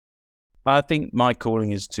I think my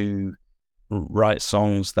calling is to write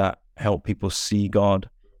songs that help people see God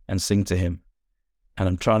and sing to him. And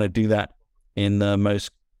I'm trying to do that in the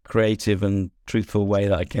most creative and truthful way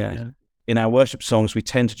that I can. Yeah. In our worship songs, we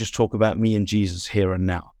tend to just talk about me and Jesus here and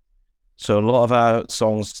now. So a lot of our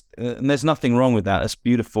songs, and there's nothing wrong with that, that's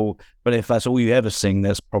beautiful, but if that's all you ever sing,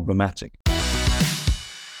 that's problematic.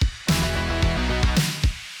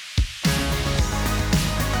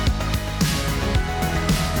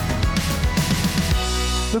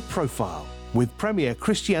 The Profile with Premier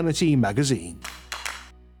Christianity Magazine.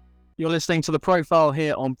 You're listening to The Profile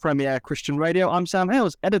here on Premier Christian Radio. I'm Sam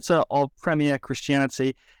Hales, editor of Premier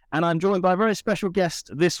Christianity, and I'm joined by a very special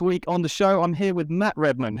guest this week on the show. I'm here with Matt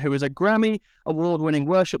Redman, who is a Grammy award-winning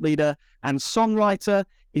worship leader and songwriter.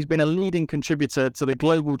 He's been a leading contributor to the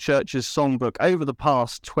Global Church's songbook over the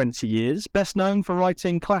past 20 years, best known for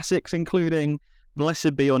writing classics including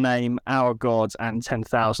Blessed Be Your Name, Our God, and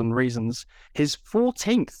 10,000 Reasons. His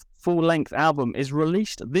 14th full-length album is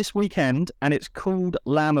released this weekend, and it's called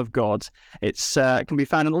Lamb of God. It can be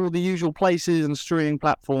found on all the usual places and streaming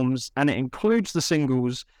platforms, and it includes the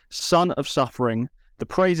singles Son of Suffering, The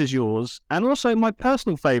Praise Is Yours, and also my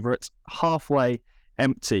personal favourite, Halfway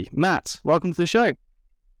Empty. Matt, welcome to the show.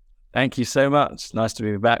 Thank you so much. Nice to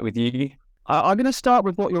be back with you. I'm going to start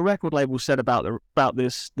with what your record label said about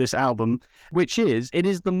this album, which is, it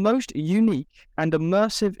is the most unique and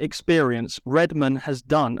immersive experience Redman has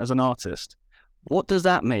done as an artist. What does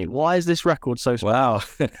that mean? Why is this record so special? Wow.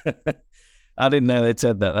 I didn't know they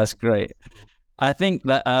said that. That's great. I think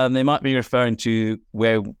that they might be referring to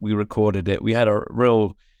where we recorded it. We had a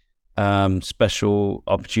real special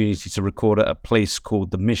opportunity to record at a place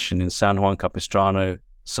called The Mission in San Juan Capistrano,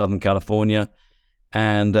 Southern California.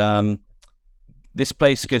 And this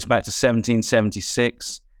place goes back to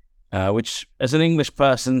 1776, which as an English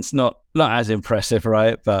person, it's not as impressive,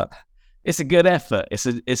 right? But it's a good effort.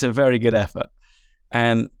 It's a very good effort.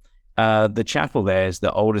 And the chapel there is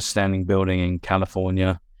the oldest standing building in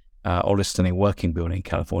California, oldest standing working building in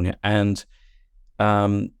California. And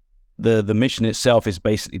the mission itself is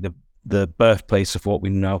basically the birthplace of what we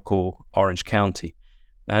now call Orange County.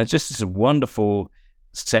 And it's just a wonderful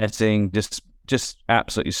setting, just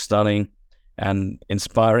absolutely stunning and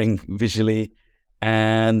inspiring visually.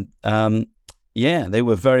 And they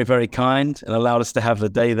were very, very kind and allowed us to have the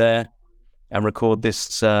day there and record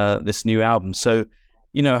this new album. So,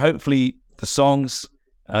 hopefully the songs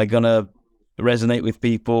are going to resonate with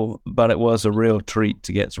people, but it was a real treat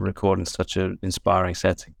to get to record in such an inspiring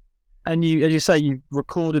setting. And you, as you say, you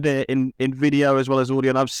recorded it in video as well as audio,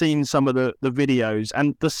 and I've seen some of the videos,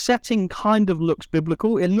 and the setting kind of looks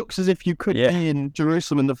biblical. It looks as if you could be in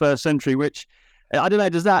Jerusalem in the first century, which, I don't know,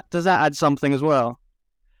 does that add something as well?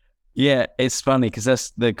 Yeah, it's funny because that's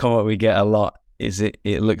the comment we get a lot, is it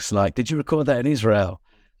looks like, did you record that in Israel?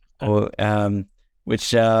 Or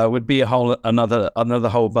which would be another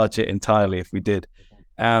whole budget entirely if we did.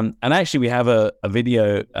 And actually we have a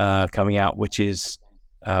video coming out, which is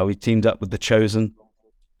we teamed up with The Chosen,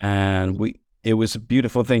 and it was a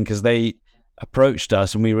beautiful thing because they approached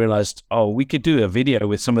us and we realized, we could do a video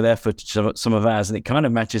with some of their footage, some of ours, and it kind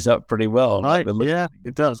of matches up pretty well. Right, yeah,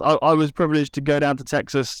 it does. I was privileged to go down to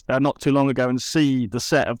Texas not too long ago and see the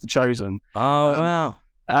set of The Chosen. Oh, wow.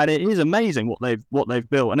 And it is amazing what they've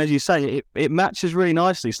built. And as you say, it matches really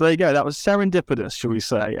nicely. So there you go. That was serendipitous, shall we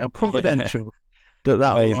say, and providential that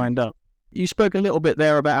will wind up. You spoke a little bit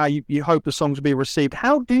there about how you hope the songs will be received.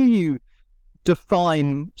 How do you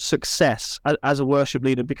define success as a worship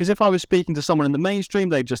leader? Because if I was speaking to someone in the mainstream,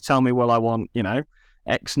 they'd just tell me, well, I want,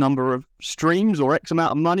 X number of streams or X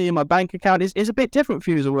amount of money in my bank account. Is a bit different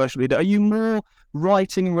for you as a worship leader. Are you more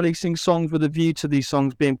writing and releasing songs with a view to these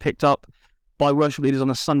songs being picked up by worship leaders on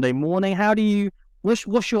a Sunday morning? How do you,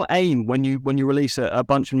 what's your aim when you release a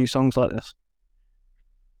bunch of new songs like this?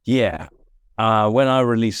 Yeah. When I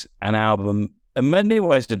release an album, in many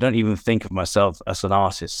ways, I don't even think of myself as an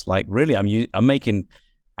artist. Like, really, I'm making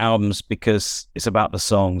albums because it's about the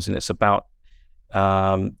songs, and it's about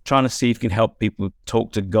trying to see if you can help people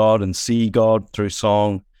talk to God and see God through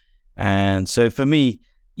song. And so for me,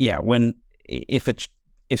 if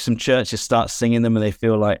some churches start singing them and they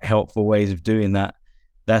feel like helpful ways of doing that,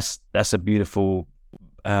 that's a beautiful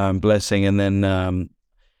blessing. And then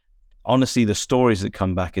honestly, the stories that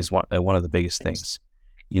come back is one of the biggest things.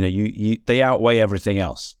 They outweigh everything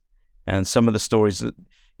else. And some of the stories that,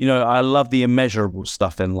 I love the immeasurable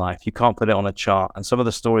stuff in life. You can't put it on a chart. And some of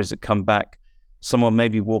the stories that come back, someone may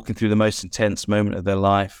be walking through the most intense moment of their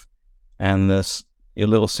life, and your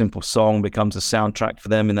little simple song becomes a soundtrack for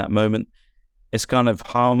them in that moment. It's kind of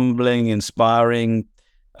humbling, inspiring.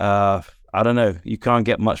 I I don't know. You can't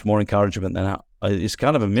get much more encouragement than that. It's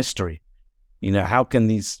kind of a mystery. How can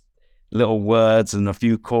these little words and a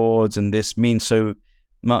few chords and this mean so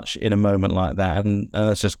much in a moment like that? And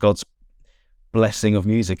that's just God's blessing of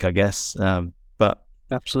music, I guess. But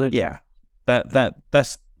absolutely, yeah,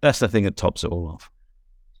 that's the thing that tops it all off.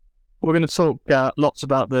 We're going to talk lots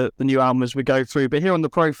about the new album as we go through, but here on the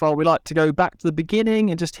profile, we like to go back to the beginning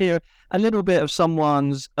and just hear a little bit of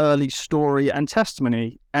someone's early story and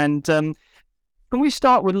testimony. And can we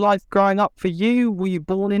start with life growing up for you? Were you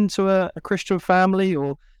born into a Christian family,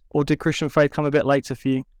 or did Christian faith come a bit later for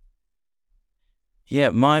you? Yeah,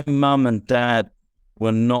 my mum and dad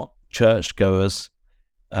were not churchgoers,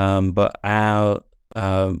 but my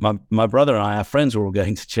brother and I, our friends were all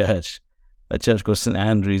going to church. A church called St.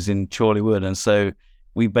 Andrew's in Chorleywood, and so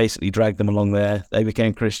we basically dragged them along there. They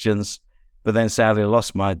became Christians, but then sadly I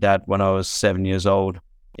lost my dad when I was 7 years old.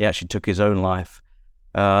 He actually took his own life.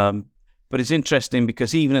 But it's interesting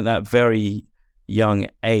because even at that very young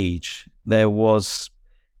age, there was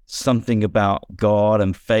something about God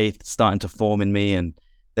and faith starting to form in me. And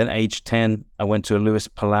then age 10, I went to a Luis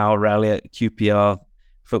Palau rally at QPR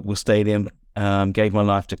football stadium, gave my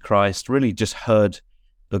life to Christ, really just heard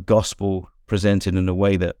the gospel presented in a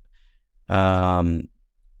way that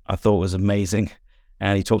I thought was amazing,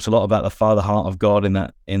 and he talks a lot about the Father heart of God in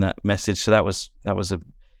that message. So that was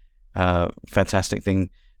a fantastic thing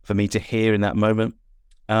for me to hear in that moment.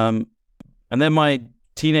 And then my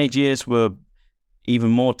teenage years were even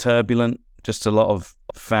more turbulent, just a lot of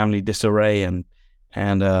family disarray, and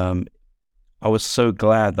I was so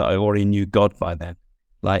glad that I already knew God by then.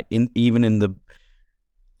 Like even in the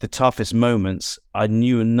toughest moments, I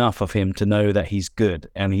knew enough of him to know that he's good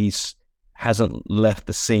and hasn't left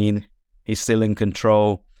the scene. He's still in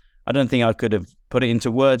control. I don't think I could have put it into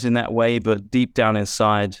words in that way, but deep down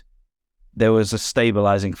inside, there was a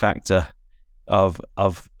stabilizing factor of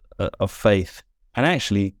faith. And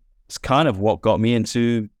actually, it's kind of what got me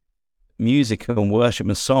into music and worship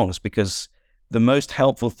and songs, because the most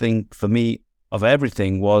helpful thing for me of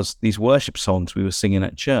everything was these worship songs we were singing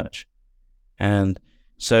at church. And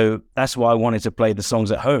so that's why I wanted to play the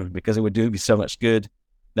songs at home, because it would do me so much good.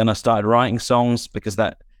 Then I started writing songs because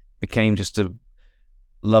that became just a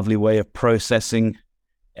lovely way of processing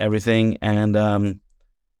everything. And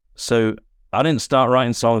so I didn't start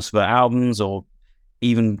writing songs for albums or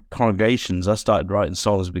even congregations. I started writing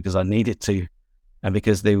songs because I needed to, and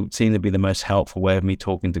because they seemed to be the most helpful way of me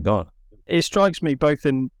talking to God. It strikes me both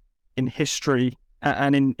in history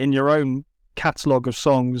and in your own catalogue of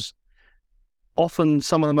songs, often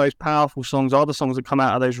some of the most powerful songs are the songs that come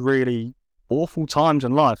out of those really awful times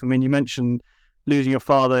in life. I mean, you mentioned losing your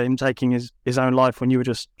father, him taking his own life when you were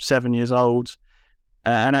just 7 years old,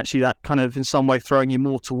 and actually that kind of in some way throwing you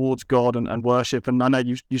more towards God and worship. And I know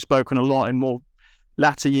you've spoken a lot in more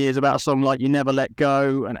latter years about a song like You Never Let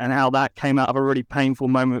Go, and how that came out of a really painful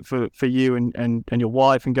moment for you and your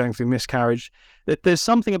wife, and going through miscarriage. There's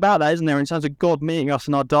something about that, isn't there, in terms of God meeting us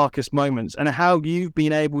in our darkest moments, and how you've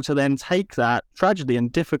been able to then take that tragedy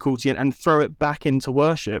and difficulty and throw it back into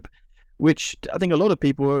worship, which I think a lot of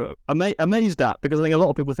people are amazed at, because I think a lot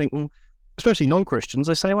of people think, well, especially non-Christians,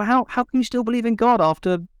 they say, well, how can you still believe in God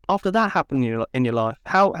after that happened in your life?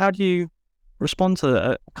 How do you respond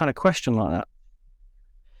to a kind of question like that?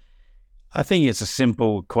 I think it's a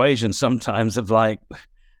simple equation sometimes of like,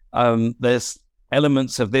 there's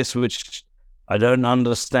elements of this which I don't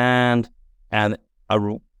understand, and I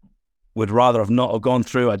would rather have not have gone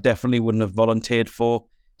through. I definitely wouldn't have volunteered for.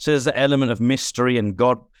 So there's the element of mystery and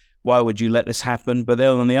God, why would you let this happen? But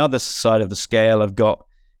then on the other side of the scale, I've got,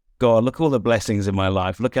 God, look all the blessings in my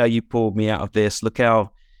life. Look how you pulled me out of this. Look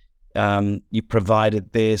how you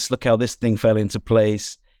provided this. Look how this thing fell into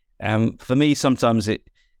place. For me, sometimes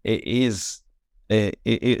it's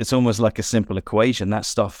almost like a simple equation. That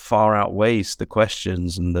stuff far outweighs the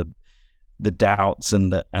questions and the doubts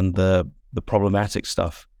and the problematic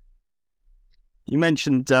stuff. You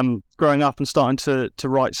mentioned growing up and starting to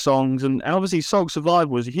write songs, and obviously Soul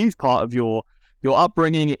Survival was a huge part of your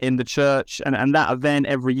upbringing in the church and that event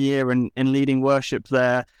every year and leading worship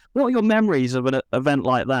there. What are your memories of an event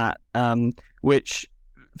like that, which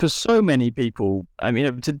for so many people, I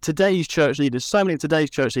mean, today's church leaders, so many of today's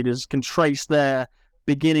church leaders can trace their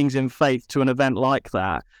beginnings in faith to an event like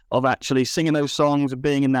that, of actually singing those songs and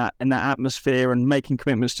being in that atmosphere and making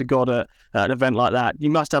commitments to God at an event like that. You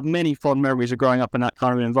must have many fond memories of growing up in that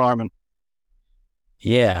kind of environment.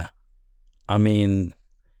 Yeah. I mean,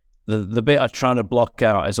 the bit I try to block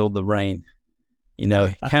out is all the rain. You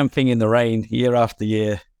know, camping in the rain year after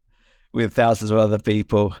year with thousands of other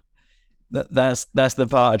people. That's the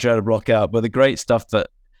part I try to block out. But the great stuff that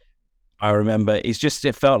I remember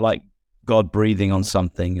it felt like God breathing on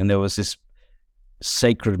something, and there was this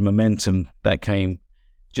sacred momentum that came,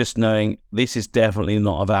 just knowing this is definitely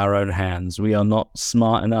not of our own hands. We are not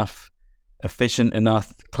smart enough, efficient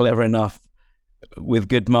enough, clever enough, with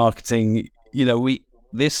good marketing.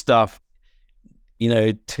 This stuff,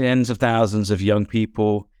 tens of thousands of young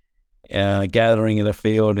people gathering in a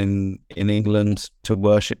field in England to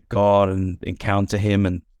worship God and encounter him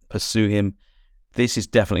and pursue him. This is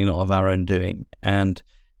definitely not of our own doing. And,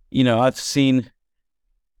 I've seen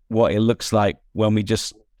what it looks like when we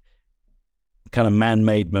just kind of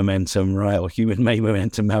man-made momentum, right? Or human-made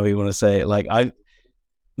momentum, how we want to say it. Like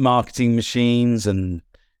marketing machines and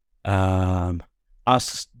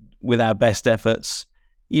us with our best efforts,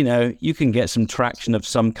 you can get some traction of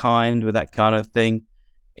some kind with that kind of thing,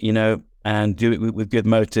 and do it with good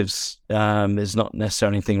motives. There's not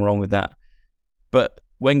necessarily anything wrong with that. But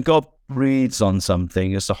when God breathes on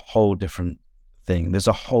something, it's a whole different thing. There's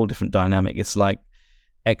a whole different dynamic. It's like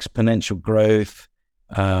exponential growth,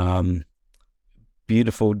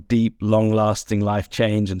 beautiful, deep, long-lasting life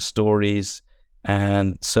change and stories.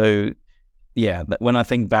 And so, yeah, when I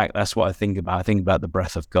think back, that's what I think about. I think about the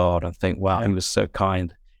breath of God. I think, wow, he was so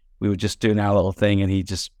kind. We were just doing our little thing, and he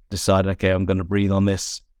just decided, okay, I'm going to breathe on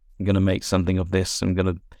this. I'm going to make something of this. I'm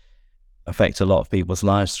going to affect a lot of people's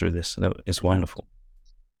lives through this. And it's wonderful.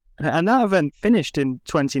 And that event finished in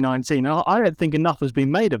 2019. I don't think enough has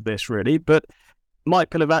been made of this, really. But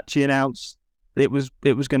Mike Pilavachi announced it was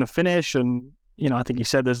going to finish, and I think he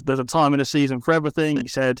said there's a time and a season for everything. He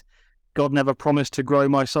said God never promised to grow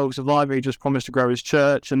my soul survivor; he just promised to grow his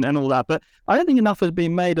church and all that. But I don't think enough has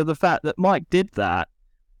been made of the fact that Mike did that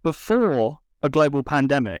before a global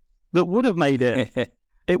pandemic that would have made it.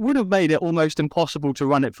 It would have made it almost impossible to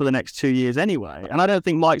run it for the next 2 years anyway. And I don't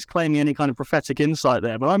think Mike's claiming any kind of prophetic insight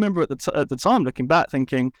there. But I remember at the time looking back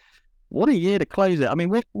thinking, what a year to close it. I mean,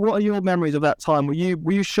 what are your memories of that time? Were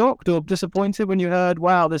you shocked or disappointed when you heard,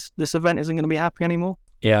 wow, this event isn't going to be happening anymore?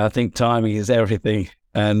 Yeah, I think timing is everything,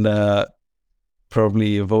 and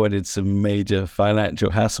probably avoided some major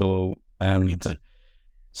financial hassle and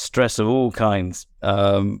stress of all kinds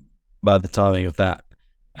by the timing of that.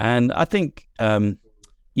 And I think,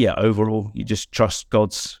 overall, you just trust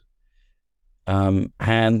God's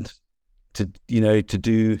hand to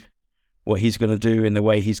do what he's going to do in the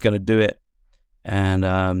way he's going to do it.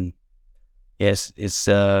 And yes, it's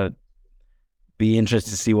be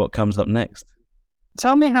interested to see what comes up next.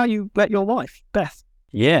 Tell me how you met your wife, Beth.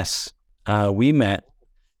 Yes, we met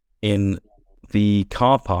in the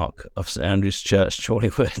car park of St Andrew's Church,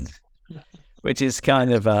 Chorleywood, which is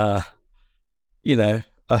kind of a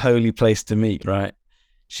holy place to meet, right?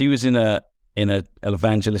 She was in an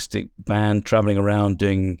evangelistic band traveling around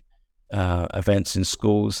doing events in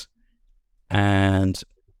schools, and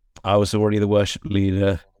I was already the worship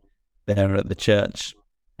leader there at the church,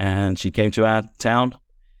 and she came to our town,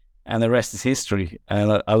 and the rest is history.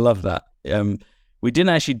 And I love that. We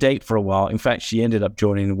didn't actually date for a while. In fact, she ended up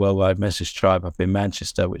joining the Worldwide Message Tribe up in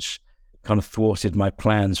Manchester, which kind of thwarted my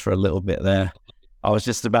plans for a little bit there. I was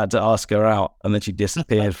just about to ask her out, and then she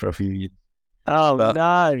disappeared for a few years. Oh, but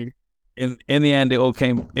no! In the end, it all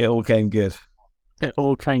came good. It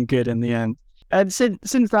all came good in the end. And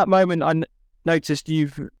since that moment, I noticed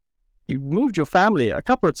you've moved your family a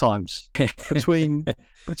couple of times between.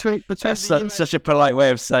 That's such a polite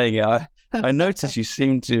way of saying it. I noticed you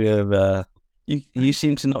seem to have you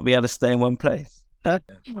seem to not be able to stay in one place.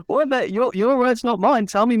 What about your words, not mine?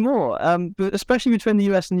 Tell me more. But especially between the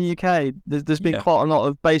US and the UK, there's been quite a lot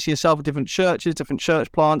of basing yourself at different churches, different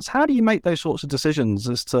church plants. How do you make those sorts of decisions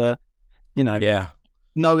as to,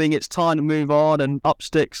 knowing it's time to move on and up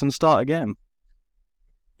sticks and start again?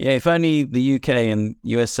 Yeah, if only the UK and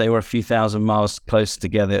USA were a few thousand miles closer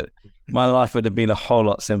together, my life would have been a whole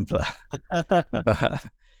lot simpler.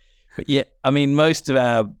 But yeah, I mean, most of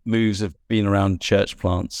our moves have been around church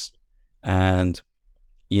plants, and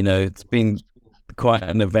it's been quite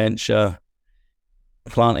an adventure.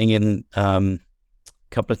 Planting in a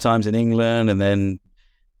couple of times in England, and then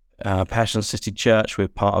Passion City Church. We're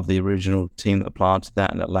part of the original team that planted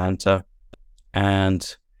that in Atlanta,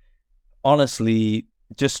 and honestly,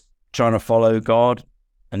 just trying to follow God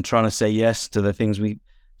and trying to say yes to the things we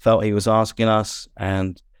felt he was asking us.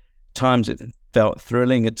 And at times it felt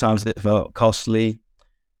thrilling, at times it felt costly.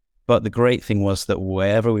 But the great thing was that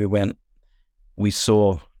wherever we went, we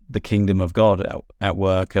saw the kingdom of God at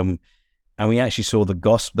work, and we actually saw that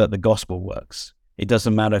the gospel works. It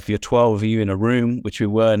doesn't matter if you're 12 of you in a room, which we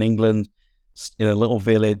were in England, in a little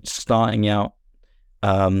village, starting out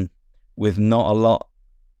with not a lot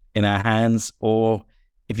in our hands, or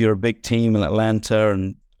if you're a big team in Atlanta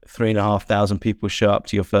and 3,500 people show up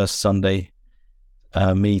to your first Sunday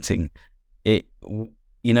meeting.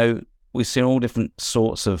 We've seen all different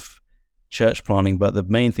sorts of church planting, but the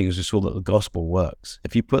main thing is we saw that the gospel works.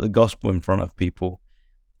 If you put the gospel in front of people,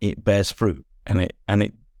 it bears fruit, and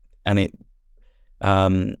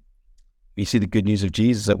you see the good news of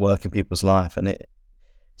Jesus at work in people's life.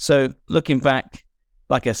 So looking back,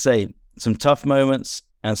 like I say, some tough moments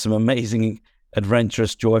and some amazing,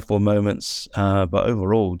 adventurous, joyful moments, but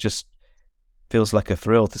overall just feels like a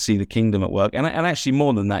thrill to see the kingdom at work. And actually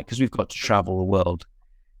more than that, because we've got to travel the world.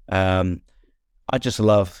 I just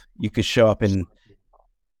love, you could show up in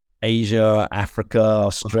Asia, Africa,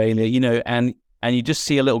 Australia, and you just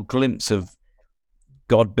see a little glimpse of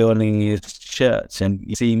God building his church, and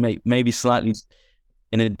you see maybe slightly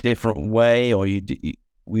in a different way, or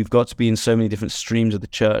we've got to be in so many different streams of the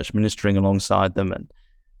church, ministering alongside them. And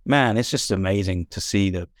man, it's just amazing to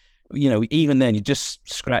see even then you're just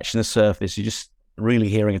scratching the surface. You're just really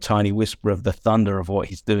hearing a tiny whisper of the thunder of what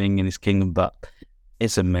he's doing in his kingdom, but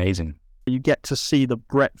it's amazing. You get to see the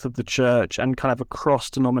breadth of the church and kind of across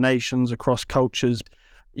denominations, across cultures.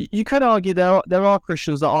 You could argue there are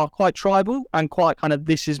Christians that are quite tribal and quite kind of,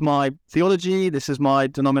 this is my theology, this is my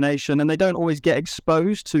denomination, and they don't always get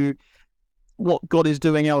exposed to what God is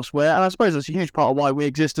doing elsewhere. And I suppose that's a huge part of why we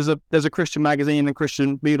exist as there's a Christian magazine and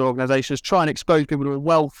Christian media organizations try and expose people to the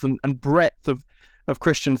wealth and breadth of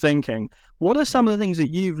Christian thinking. What are some of the things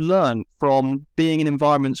that you've learned from being in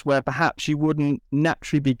environments where perhaps you wouldn't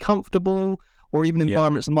naturally be comfortable, or even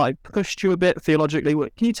environments that might have pushed you a bit theologically?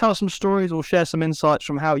 Can you tell some stories or share some insights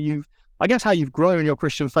from how you've grown in your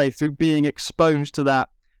Christian faith through being exposed to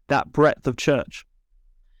that breadth of church?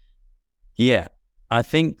 Yeah, I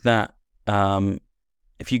think that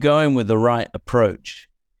if you go in with the right approach,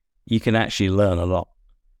 you can actually learn a lot,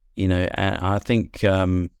 and I think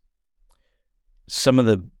some of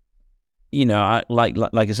the, like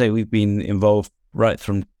I say, we've been involved right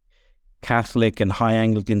from Catholic and high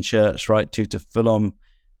Anglican church right to full-on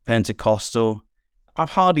Pentecostal.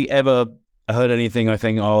 I've hardly ever heard anything I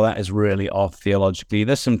think, oh, that is really off theologically.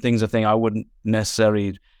 There's some things I think I wouldn't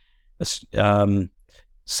necessarily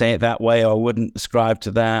say it that way, or I wouldn't ascribe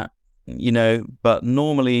to that, but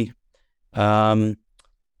normally the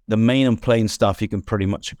main and plain stuff you can pretty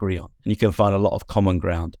much agree on, and you can find a lot of common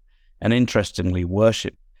ground. And interestingly,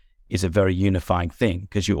 worship is a very unifying thing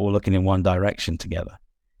because you're all looking in one direction together.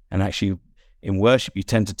 And actually, in worship, you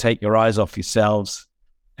tend to take your eyes off yourselves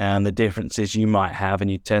and the differences you might have, and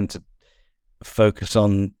you tend to focus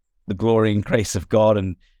on the glory and grace of God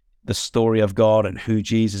and the story of God and who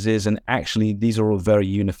Jesus is. And actually, these are all very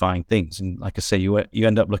unifying things. And like I say, you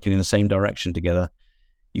end up looking in the same direction together.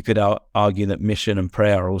 You could argue that mission and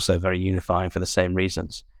prayer are also very unifying for the same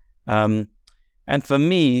reasons. And for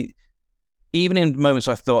me, even in moments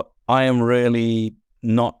I thought I am really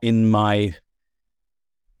not in my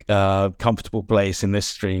comfortable place in this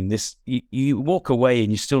stream, you walk away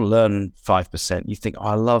and you still learn 5%. You think, oh,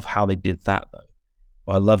 I love how they did that though.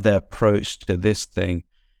 Or I love their approach to this thing.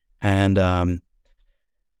 And I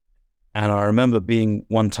remember being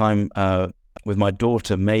one time with my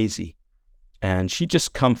daughter Maisie, and she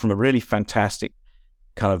just come from a really fantastic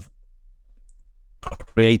kind of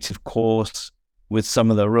creative course with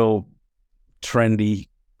some of the real trendy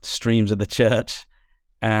streams of the church.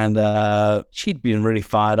 And she'd been really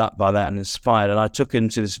fired up by that and inspired. And I took her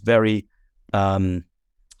into this very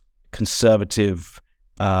conservative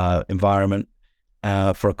environment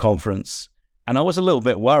for a conference. And I was a little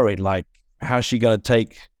bit worried, like, how's she going to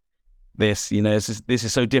take this? This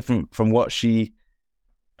is so different from what she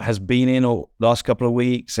has been in the last couple of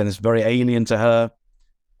weeks, and it's very alien to her.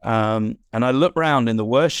 And I looked around in the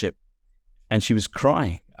worship, and she was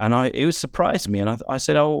crying. And it was surprised me. And I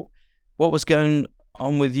said, oh, what was going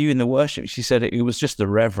on with you in the worship? She said it was just the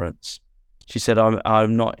reverence. She said,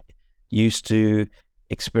 I'm not used to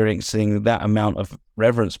experiencing that amount of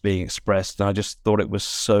reverence being expressed. And I just thought it was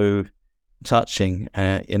so touching,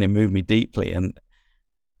 and it moved me deeply. And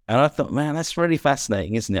I thought, man, that's really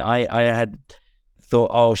fascinating, isn't it? I had thought,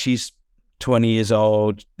 oh, she's 20 years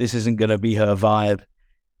old, this isn't going to be her vibe.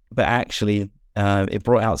 But actually, it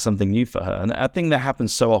brought out something new for her. And I think that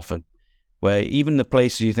happens so often, where even the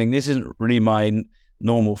places you think this isn't really my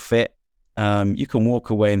normal fit, you can walk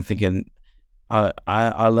away and thinking,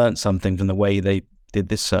 I learned something from the way they did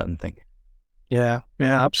this certain thing. Yeah,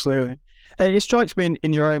 absolutely. It strikes me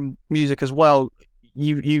in your own music as well.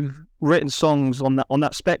 You've written songs on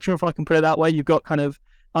that spectrum, if I can put it that way. You've got kind of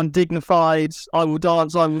undignified, I will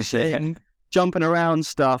dance, I will sing, jumping around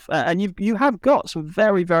stuff, and you have got some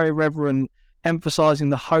very, very reverent emphasizing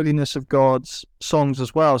the holiness of God's songs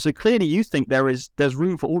as well. So clearly you think there's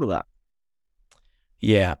room for all of that.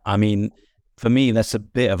 Yeah, I mean, for me, that's a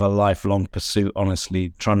bit of a lifelong pursuit,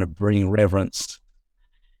 honestly, trying to bring reverence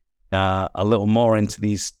a little more into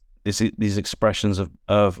these expressions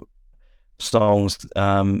of songs,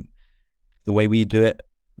 the way we do it,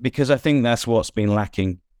 because I think that's what's been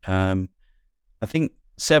lacking. I think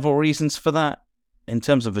several reasons for that. In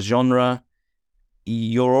terms of the genre,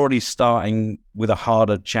 you're already starting with a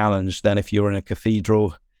harder challenge than if you're in a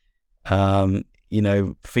cathedral,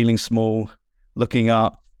 feeling small, looking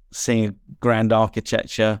up, seeing grand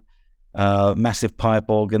architecture, massive pipe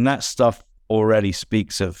organ. That stuff already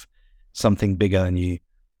speaks of something bigger than you.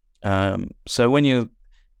 So when you're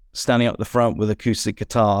standing up the front with acoustic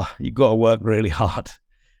guitar, you've got to work really hard.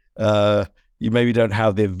 You maybe don't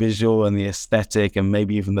have the visual and the aesthetic and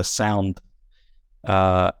maybe even the sound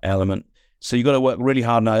element. So you got to work really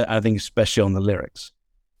hard, and I think especially on the lyrics.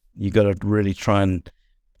 You got to really try and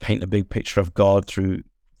paint a big picture of God through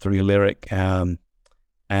your lyric.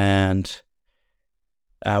 And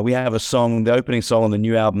we have a song, the opening song on the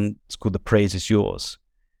new album, it's called The Praise Is Yours.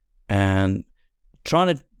 And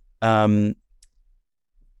trying to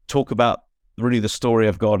talk about really the story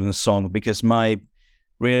of God in the song, because my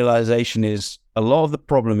realization is a lot of the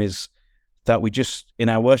problem is that we just, in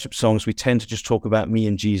our worship songs, we tend to just talk about me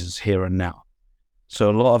and Jesus here and now. So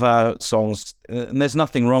a lot of our songs, and there's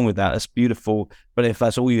nothing wrong with that, it's beautiful, but if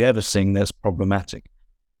that's all you ever sing, that's problematic.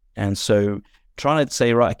 And so trying to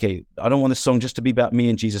say, right, okay, I don't want this song just to be about me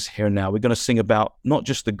and Jesus here and now. We're going to sing about not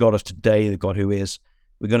just the God of today, the God who is,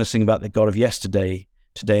 we're going to sing about the God of yesterday,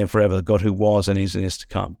 today and forever, the God who was and is to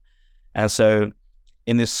come. And so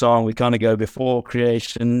in this song, we kind of go before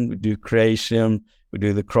creation, we do creation, we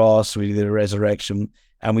do the cross, we do the resurrection,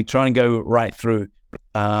 and we try and go right through,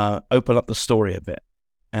 open up the story a bit,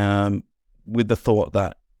 with the thought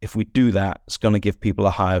that if we do that, it's going to give people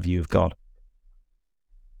a higher view of God.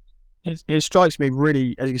 It strikes me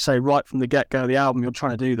really, as you say, right from the get-go of the album, you're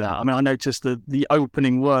trying to do that. I mean, I noticed that the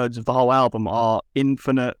opening words of the whole album are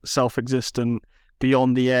infinite, self-existent,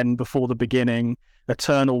 beyond the end, before the beginning,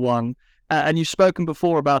 eternal one. And you've spoken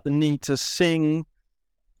before about the need to sing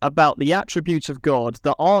about the attributes of God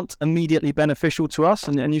that aren't immediately beneficial to us.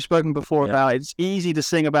 And you've spoken before about it's easy to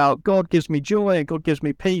sing about God gives me joy and God gives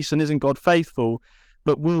me peace and isn't God faithful?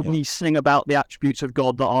 But will we sing about the attributes of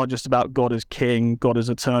God that are just about God as King, God as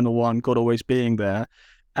eternal one, God always being there?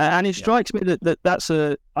 And it strikes me that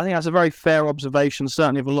I think that's a very fair observation,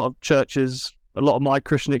 certainly of a lot of churches, a lot of my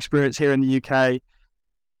Christian experience here in the UK.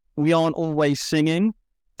 We aren't always singing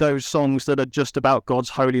those songs that are just about God's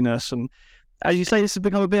holiness. And as you say, this has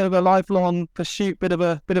become a bit of a lifelong pursuit, bit of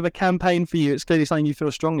a campaign for you. It's clearly something you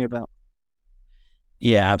feel strongly about.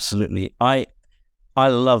 Yeah, absolutely. I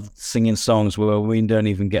love singing songs where we don't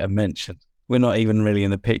even get a mention. We're not even really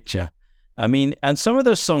in the picture. I mean, and some of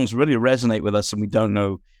those songs really resonate with us and we don't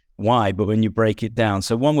know why, but when you break it down.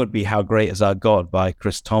 So one would be How Great Is Our God by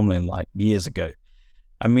Chris Tomlin, like years ago.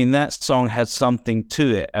 I mean, that song had something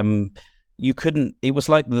to it. It was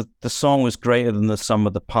like the song was greater than the sum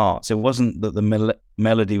of the parts. It wasn't that the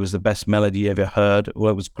melody was the best melody you ever heard, or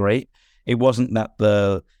it was great. It wasn't that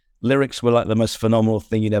the lyrics were like the most phenomenal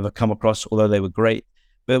thing you'd ever come across, although they were great.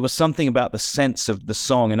 But it was something about the sense of the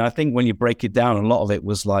song. And I think when you break it down, a lot of it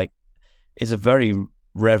was like, it's a very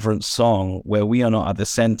reverent song where we are not at the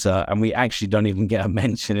center and we actually don't even get a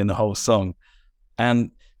mention in the whole song.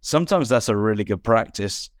 And sometimes that's a really good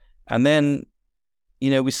practice. And then,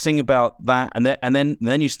 we sing about that, and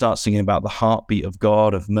then you start singing about the heartbeat of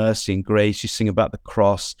God, of mercy and grace. You sing about the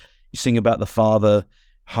cross. You sing about the Father,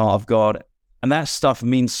 heart of God. And that stuff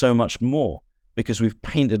means so much more because we've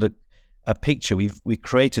painted a picture. We've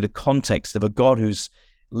created a context of a God who's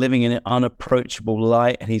living in an unapproachable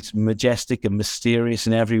light, and he's majestic and mysterious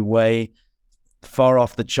in every way, far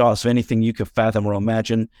off the charts of anything you could fathom or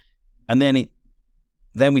imagine. And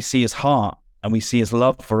then we see his heart, and we see his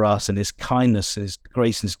love for us and his kindness, his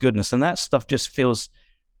grace and his goodness. And that stuff just feels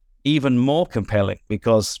even more compelling,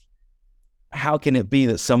 because how can it be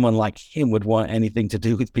that someone like him would want anything to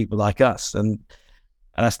do with people like us? And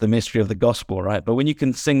that's the mystery of the gospel, right? But when you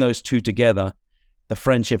can sing those two together, the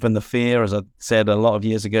friendship and the fear, as I said a lot of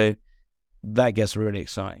years ago, that gets really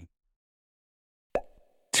exciting.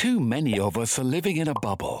 Too many of us are living in a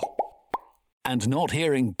bubble and not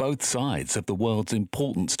hearing both sides of the world's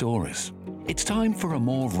important stories. It's time for a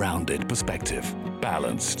more rounded perspective,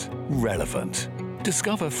 balanced, relevant.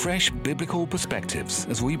 Discover fresh biblical perspectives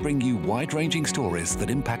as we bring you wide-ranging stories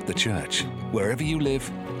that impact the church, wherever you live,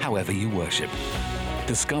 however you worship.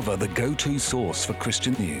 Discover the go-to source for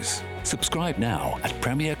Christian news, Subscribe now at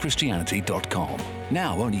premierchristianity.com.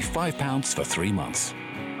 Now only £5 for 3 months.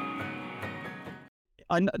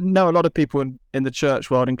 I know a lot of people in the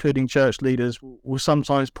church world, including church leaders, will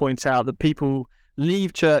sometimes point out that people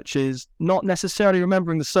leave churches not necessarily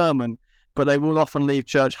remembering the sermon, but they will often leave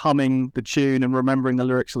church humming the tune and remembering the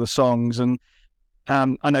lyrics of the songs. And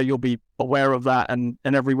I know you'll be aware of that, and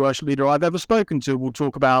every worship leader I've ever spoken to will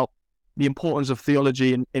talk about the importance of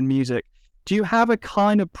theology in music. Do you have a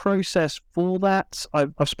kind of process for that?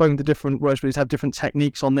 I've spoken to different worship leaders, have different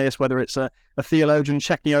techniques on this, whether it's a theologian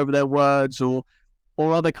checking over their words or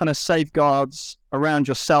other kind of safeguards around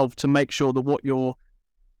yourself to make sure that what you're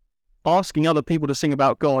asking other people to sing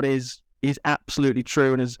about God is absolutely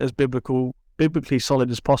true and as biblically solid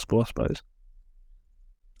as possible, I suppose.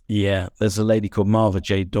 Yeah, there's a lady called Marva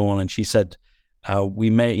J. Dawn, and she said, we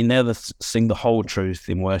may never sing the whole truth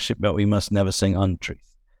in worship, but we must never sing untruth.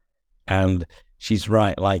 And she's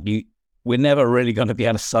right. Like, we're never really going to be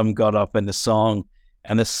able to sum God up in the song,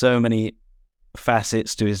 and there's so many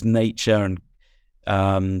facets to his nature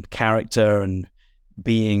and character and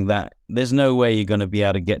being that there's no way you're going to be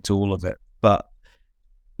able to get to all of it. But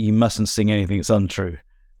you mustn't sing anything that's untrue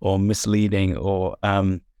or misleading, or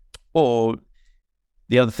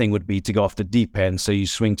the other thing would be to go off the deep end. So you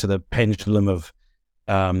swing to the pendulum of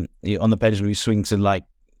on the pendulum you swing to like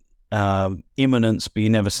immanence, but you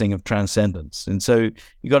never sing of transcendence. And so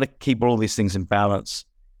you got to keep all these things in balance.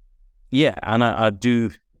 Yeah, and I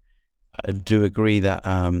do agree that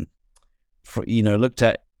looked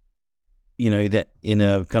at, that in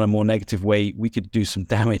a kind of more negative way, we could do some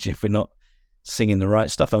damage if we're not singing the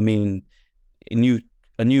right stuff. I mean,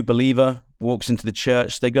 a new believer walks into the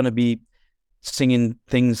church, they're going to be singing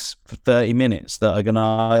things for 30 minutes that are going to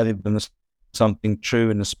either be something true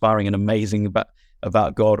and inspiring and amazing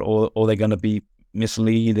about God, or they're going to be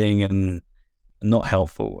misleading and not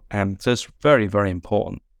helpful. And so it's very, very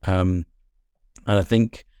important. And I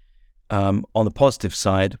think on the positive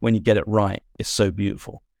side, when you get it right, it's so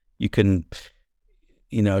beautiful. You can,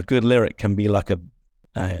 a good lyric can be like a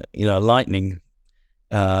lightning,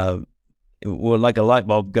 or like a light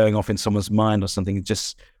bulb going off in someone's mind or something,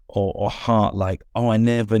 just, or heart, like, oh, I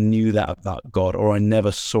never knew that about God, or I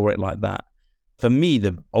never saw it like that. For me,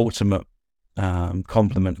 the ultimate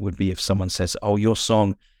compliment would be if someone says, oh, your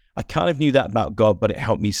song, I kind of knew that about God, but it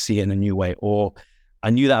helped me see it in a new way. Or I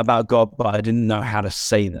knew that about God, but I didn't know how to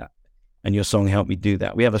say that, and your song helped me do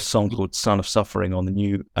that. We have a song called Son of Suffering on the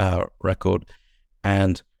new record,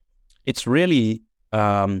 and it's really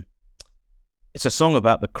it's a song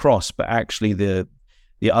about the cross, but actually the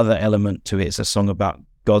other element to it is a song about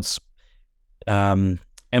God's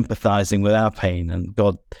empathizing with our pain, and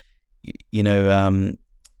God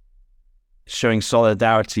showing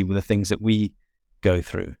solidarity with the things that we go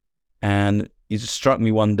through. And it just struck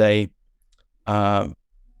me one day, I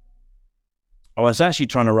was actually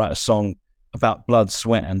trying to write a song about blood,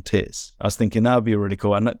 sweat, and tears. I was thinking that would be really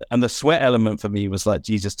cool. And the sweat element for me was like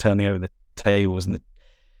Jesus turning over the tables in the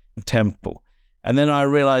temple. And then I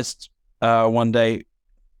realized one day,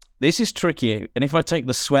 this is tricky. And if I take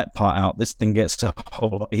the sweat part out, this thing gets a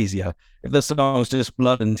whole lot easier. If the song is just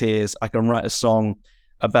blood and tears, I can write a song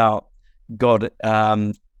about God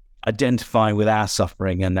identifying with our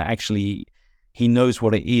suffering, and actually he knows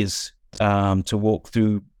what it is to walk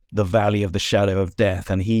through the valley of the shadow of death,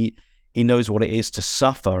 and he knows what it is to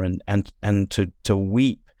suffer and to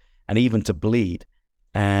weep and even to bleed.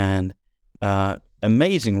 And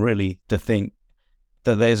amazing, really, to think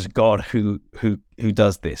that there's a God who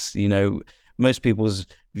does this. Most people's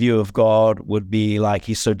view of God would be like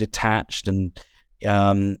he's so detached and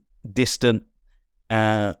distant,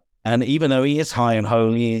 and even though he is high and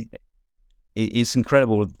holy, it's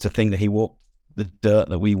incredible to think that he walked the dirt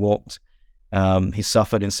that we walked. He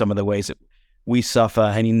suffered in some of the ways that we suffer,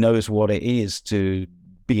 and he knows what it is to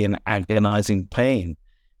be in agonizing pain,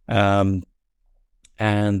 and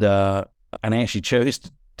actually chose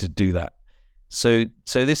to do that. So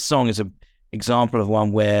this song is an example of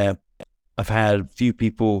one where I've had a few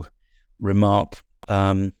people remark,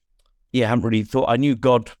 I haven't really thought. I knew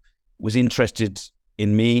God was interested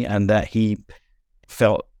in me and that he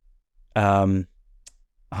felt a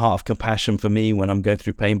heart of compassion for me when I'm going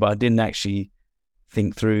through pain, but I didn't actually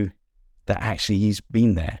think through that actually he's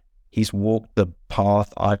been there. He's walked the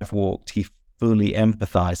path I've walked. He fully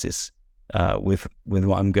empathizes with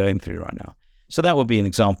what I'm going through right now. So that would be an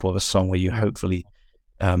example of a song where you're hopefully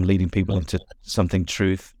leading people into something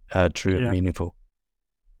true and meaningful.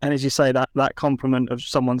 And as you say, that compliment of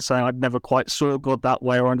someone saying, I'd never quite saw God that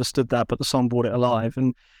way or understood that, but the song brought it alive.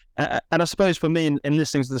 And And I suppose for me, in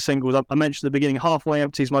listening to the singles, I mentioned at the beginning, Halfway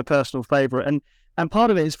Empty is my personal favourite. And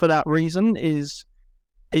part of it is for that reason, is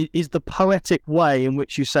the poetic way in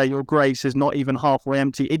which you say your grace is not even halfway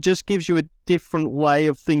empty. It just gives you a different way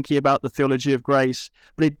of thinking about the theology of grace,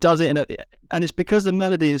 but it does it and it's because the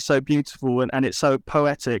melody is so beautiful and it's so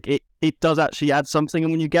poetic, it does actually add something.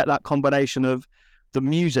 And when you get that combination of the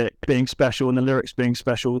music being special and the lyrics being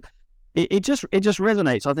special, it just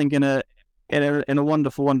resonates, I think, in a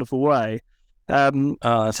wonderful, wonderful way.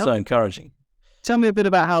 That's so encouraging. Tell me a bit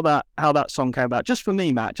about how that song came about. Just for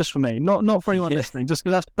me, Matt. Just for me. Not for anyone listening. Just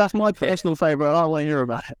because that's my personal favourite. I want to hear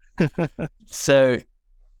about it. So,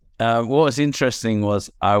 what was interesting was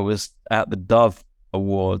I was at the Dove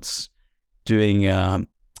Awards doing a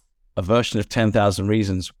version of 10,000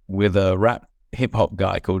 Reasons with a rap hip hop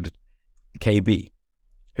guy called KB,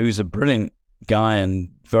 who's a brilliant guy and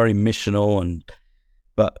very missional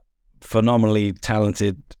but phenomenally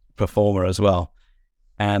talented performer as well.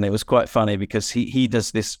 And it was quite funny because he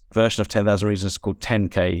does this version of 10,000 Reasons called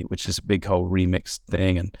 10K, which is a big whole remix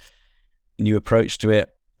thing and new approach to it.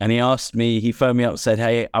 And he phoned me up and said,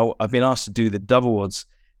 hey, I've been asked to do the Dove Awards,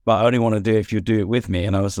 but I only want to do it if you do it with me.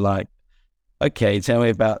 And I was like, okay, tell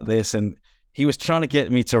me about this. And he was trying to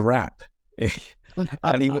get me to rap.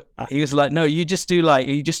 And he was like, no, you just do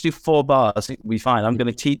 4 bars. It'll be fine. I'm going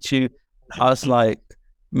to teach you. I was like,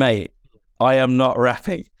 mate, I am not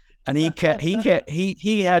rapping. And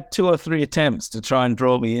he had 2 or 3 attempts to try and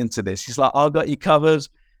draw me into this. He's like, I've got you covered.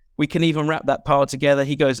 We can even rap that part together.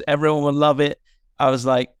 He goes, everyone will love it. I was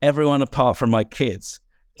like, everyone apart from my kids.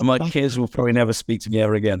 And my kids will probably never speak to me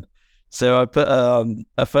ever again. So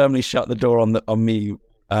I firmly shut the door on me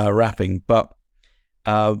rapping. But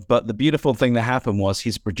the beautiful thing that happened was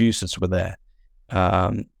his producers were there,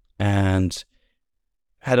 and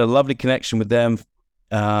had a lovely connection with them.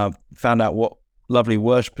 Found out what lovely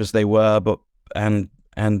worshippers they were, and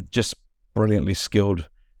just brilliantly skilled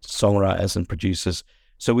songwriters and producers.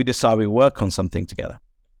 So we decided we'd work on something together.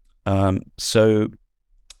 So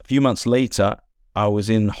a few months later, I was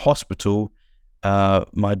in hospital.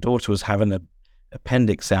 My daughter was having an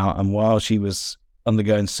appendix out, and while she was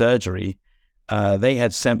undergoing surgery, they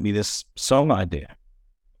had sent me this song idea,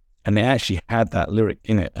 and they actually had that lyric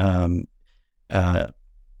in it.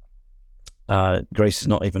 Grace is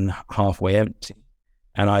not even halfway empty.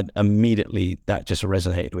 And that just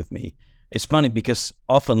resonated with me. It's funny because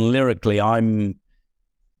often lyrically when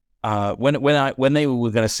they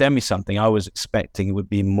were going to send me something, I was expecting it would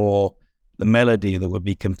be more the melody that would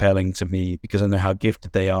be compelling to me because I know how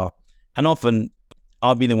gifted they are. And often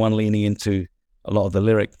I'll be the one leaning into a lot of the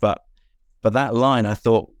lyric, but that line, I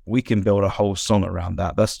thought we can build a whole song around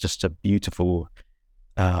that. That's just a beautiful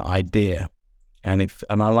idea. And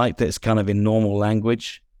I like that it's kind of in normal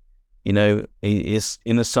language. You know, it's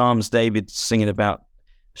in the Psalms, David's singing about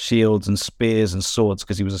shields and spears and swords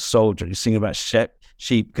because he was a soldier. He's singing about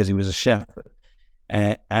sheep because he was a shepherd.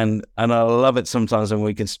 And I love it sometimes when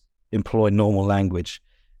we can employ normal language.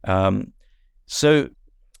 So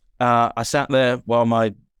I sat there while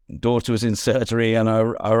my daughter was in surgery, and I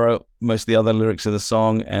wrote most of the other lyrics of the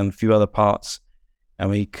song and a few other parts. And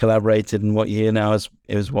we collaborated, and what you hear now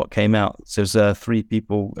is what came out. So there's 3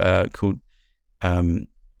 people called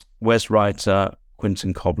Wes Writer,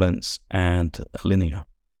 Quinton Koblenz, and Linnea.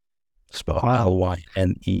 Spelled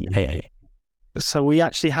Lynea. So we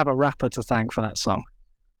actually have a rapper to thank for that song.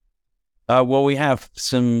 Well, we have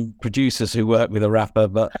some producers who work with a rapper,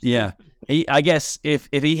 but yeah, I guess if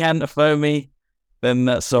he hadn't phoned me, then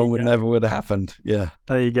that song never would have happened. Yeah.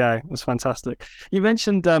 There you go. That's fantastic. You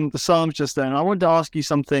mentioned the Psalms just then. I wanted to ask you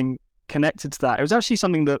something connected to that. It was actually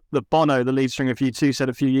something that Bono, the lead singer of U2, said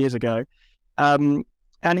a few years ago.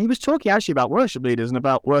 And he was talking actually about worship leaders and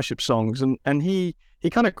about worship songs. And he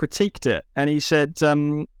kind of critiqued it. And he said,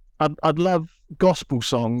 I'd love gospel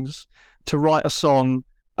songs to write a song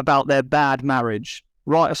about their bad marriage,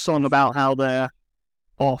 write a song about how they're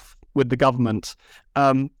off with the government.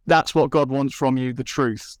 That's what God wants from you, the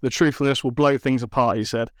truth. The truthfulness will blow things apart, he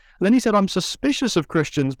said. And then he said, I'm suspicious of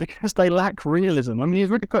Christians because they lack realism. I mean, he's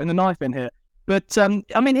really putting the knife in here. But, what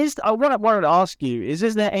I wanted to ask you is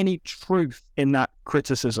there any truth in that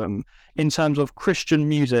criticism in terms of Christian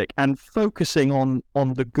music and focusing on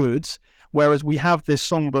the goods, whereas we have this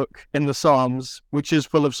songbook in the Psalms, which is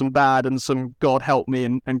full of some bad and some God help me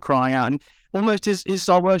and crying out. And almost is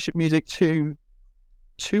our worship music too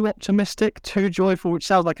optimistic, too joyful, which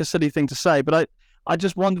sounds like a silly thing to say, but I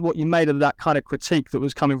just wondered what you made of that kind of critique that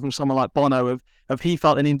was coming from someone like Bono of he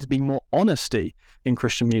felt there needed to be more honesty in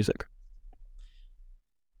Christian music.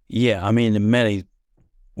 Yeah, I mean, in many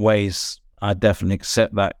ways, I definitely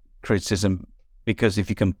accept that criticism. because if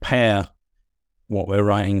you compare what we're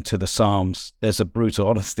writing to the Psalms, there's a brutal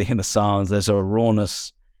honesty in the Psalms, there's a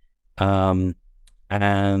rawness, and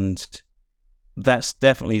that's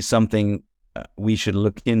definitely something we should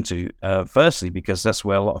look into, firstly, because that's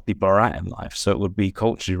where a lot of people are at in life, so it would be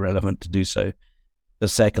culturally relevant to do so. But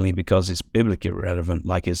secondly, because it's biblically relevant.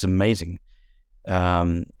 Like, it's amazing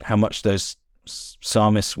how much those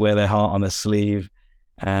psalmists wear their heart on their sleeve,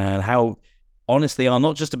 and how honest they are,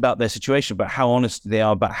 not just about their situation, but how honest they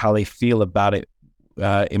are about how they feel about it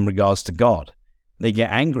in regards to God. They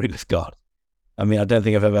get angry with God. I mean, I don't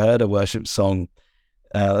think I've ever heard a worship song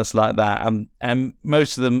that's like that. And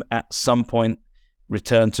most of them at some point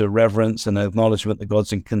return to reverence and acknowledgement that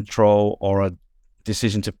God's in control, or a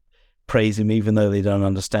decision to praise him even though they don't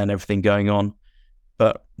understand everything going on.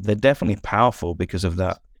 But they're definitely powerful because of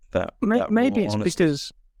that. Maybe it's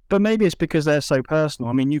because, but maybe it's because they're so personal.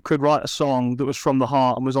 I mean, you could write a song that was from the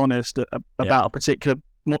heart and was honest about a particular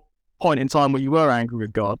point in time where you were angry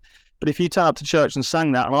with God. But if you turned up to church and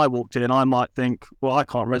sang that, and I walked in, I might think, well, I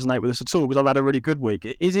can't resonate with this at all because I've had a really good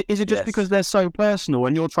week. Is it just because they're so personal,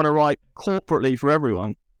 and you're trying to write corporately for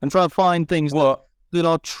everyone and try to find things that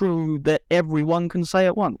are true that everyone can say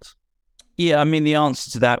at once? Yeah, I mean, the answer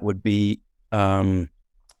to that would be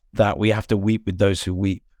that we have to weep with those who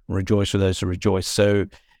weep, rejoice with those who rejoice. So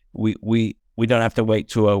we don't have to wait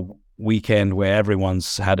to a weekend where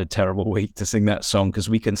everyone's had a terrible week to sing that song, because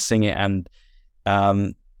we can sing it and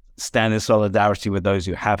stand in solidarity with those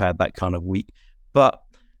who have had that kind of week. But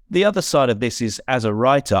the other side of this is, as a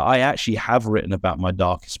writer, I actually have written about my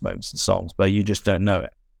darkest moments in songs, but you just don't know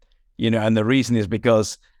it. And the reason is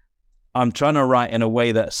because I'm trying to write in a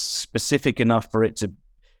way that's specific enough for it to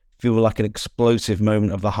feel like an explosive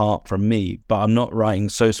moment of the heart from me, but I'm not writing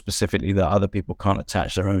so specifically that other people can't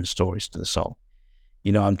attach their own stories to the song.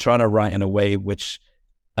 I'm trying to write in a way which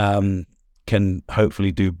can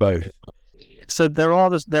hopefully do both. So there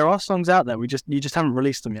are songs out there. You just haven't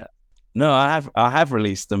released them yet. No, I have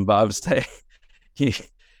released them, but I was saying,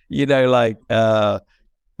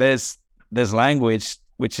 there's language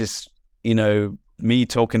which is me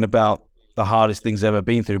talking about the hardest things I've ever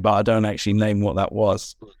been through, but I don't actually name what that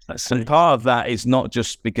was. And part of that is not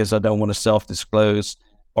just because I don't want to self-disclose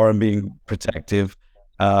or I'm being protective.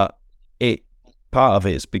 Part of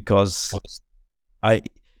it is because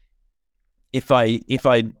if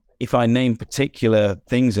I name particular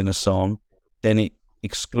things in a song, then it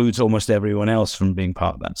excludes almost everyone else from being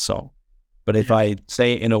part of that song. But if I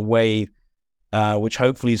say it in a way which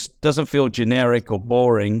hopefully doesn't feel generic or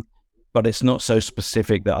boring, but it's not so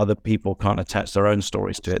specific that other people can't attach their own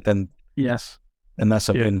stories to it, then that's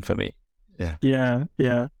a win for me.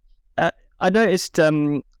 Yeah. I noticed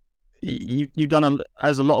you've done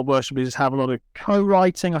as a lot of worship leaders have a lot of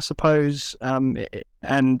co-writing, I suppose, and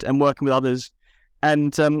working with others.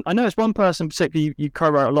 And I noticed one person particularly you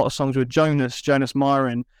co-wrote a lot of songs with, Jonas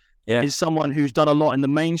Myron. Is someone who's done a lot in the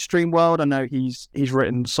mainstream world. I know he's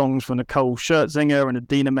written songs for Nicole Scherzinger and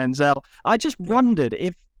Idina Menzel. I just wondered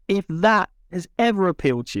if that has ever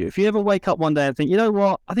appealed to you. If you ever wake up one day and think, you know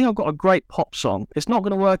what, I think I've got a great pop song. It's not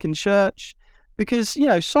going to work in church, because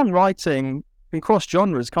songwriting can cross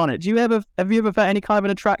genres, can't it? Have you ever felt any kind of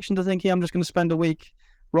an attraction to thinking, I'm just going to spend a week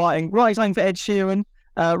writing something for Ed Sheeran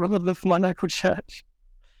rather than for my local church?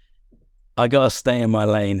 I gotta stay in my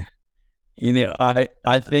lane. I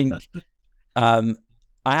think I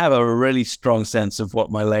have a really strong sense of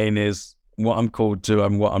what my lane is, what I'm called to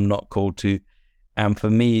and what I'm not called to. And for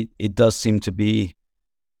me, it does seem to be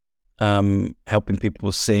helping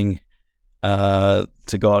people sing to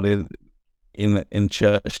God in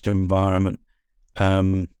church environment.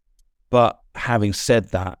 But having said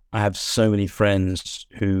that, I have so many friends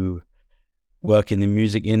who work in the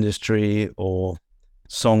music industry or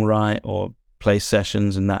songwrite or play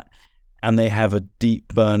sessions and they have a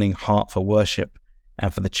deep burning heart for worship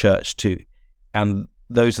and for the church too. And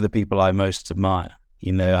those are the people I most admire.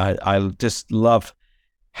 I just love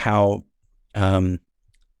how their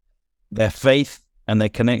faith and their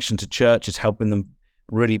connection to church is helping them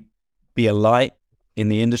really be a light in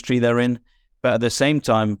the industry they're in. But at the same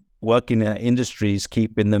time, working in industries,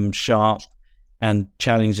 keeping them sharp and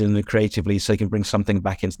challenging them creatively so they can bring something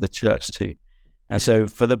back into the church too. And so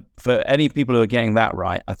for any people who are getting that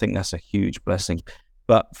right, I think that's a huge blessing.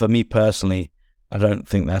 But for me personally, I don't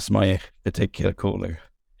think that's my particular calling.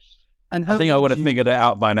 And I think I would have figured it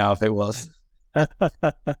out by now if it was.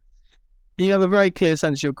 You have a very clear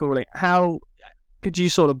sense of your calling. How could you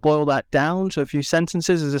sort of boil that down to a few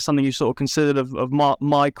sentences? Is this something you sort of considered of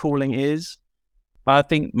my calling is? I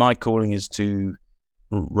think my calling is to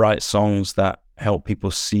write songs that help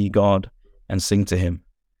people see God and sing to him.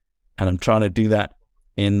 and I'm trying to do that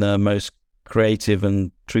in the most creative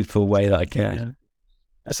and truthful way that I can. Yeah.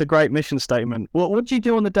 That's a great mission statement. What do you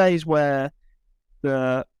do on the days where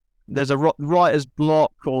there's a writer's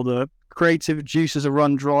block or the creative juices are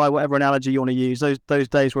run dry, whatever analogy you want to use, those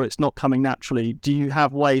days where it's not coming naturally? Do you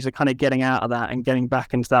have ways of kind of getting out of that and getting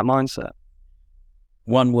back into that mindset?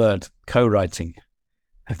 One word: co-writing.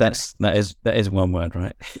 That is one word,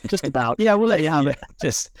 right? Just about. Yeah, we'll let you have it.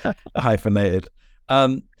 Just hyphenated.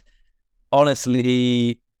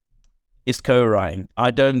 Honestly, it's co-writing.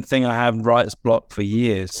 I don't think I have writer's block for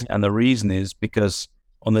years, and the reason is because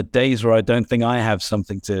on the days where I don't think I have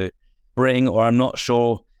something to bring, or I'm not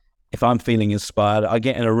sure if I'm feeling inspired, I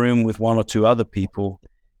get in a room with one or two other people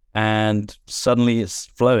and suddenly it's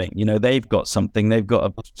flowing. You know, they've got something, they've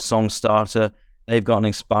got a song starter, they've got an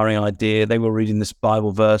inspiring idea, they were reading this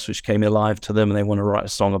Bible verse which came alive to them and they want to write a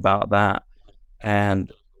song about that.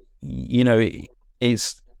 And, you know,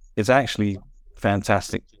 it's actually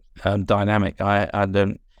fantastic dynamic. I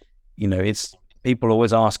don't, you know, it's, people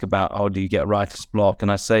always ask about, oh, do you get writer's block?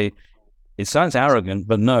 And I say, it sounds arrogant,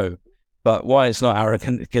 but no. But why it's not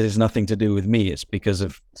arrogant? Because it's nothing to do with me. It's because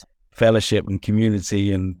of fellowship and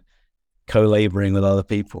community and co-laboring with other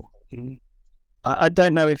people. I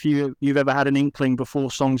don't know if you've ever had an inkling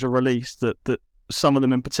before songs are released that some of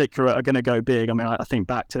them in particular are going to go big. I mean, I think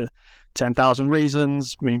back to 10,000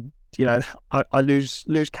 Reasons. I mean, you know, I lose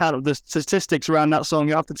count of the statistics around that song.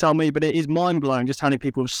 You have to tell me, but it is mind-blowing just how many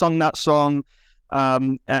people have sung that song.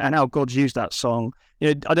 And how God's used that song.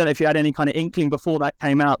 You know, I don't know if you had any kind of inkling before that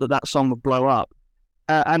came out that song would blow up.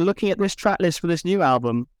 And looking at this track list for this new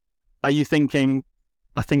album, are you thinking,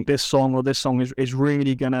 I think this song is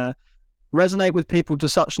really going to resonate with people to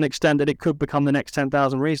such an extent that it could become the next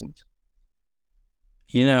 10,000 Reasons?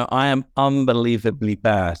 You know, I am unbelievably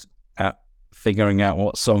bad at figuring out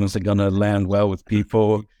what songs are going to land well with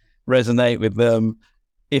people, resonate with them,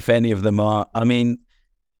 if any of them are. I mean,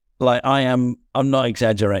 like I'm not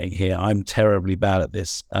exaggerating here. I'm terribly bad at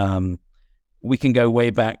this. We can go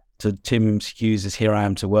way back to Tim Hughes' Here I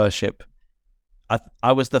Am to Worship.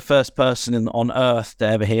 I was the first person on earth to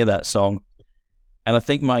ever hear that song. And I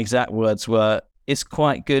think my exact words were, "It's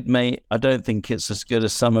quite good, mate. I don't think it's as good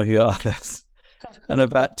as some of your others." And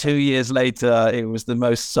about 2 years later, it was the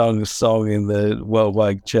most sung song in the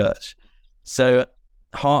worldwide church. So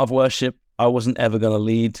Heart of Worship, I wasn't ever going to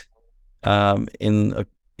lead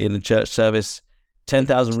in a church service.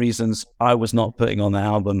 10,000 Reasons, I was not putting on the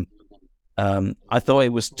album. I thought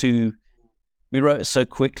it was we wrote it so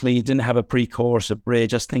quickly, didn't have a pre-chorus, a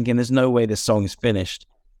bridge, just thinking there's no way this song is finished.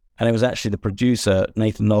 And it was actually the producer,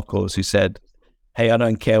 Nathan Knuckles, who said, "Hey, I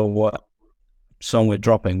don't care what song we're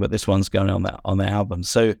dropping, but this one's going on the album."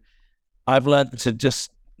 So I've learned to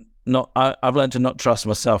not trust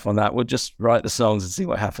myself on that. We'll just write the songs and see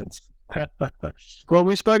what happens. Well,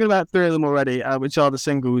 we've spoken about 3 of them already, which are the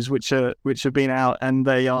singles which have been out, and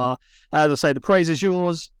they are, as I say, The Praise Is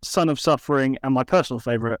Yours, Son of Suffering, and my personal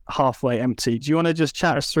favourite, Halfway Empty. Do you want to just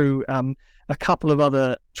chat us through a couple of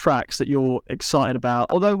other tracks that you're excited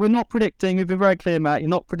about? Although we're not predicting, we've been very clear, Matt, you're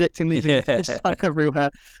not predicting leaving this track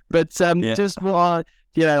everywhere, but just what are,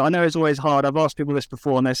 you know, I know it's always hard. I've asked people this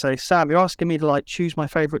before, and they say, "Sam, you're asking me to like choose my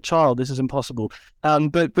favourite child. This is impossible."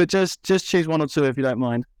 But just choose one or two if you don't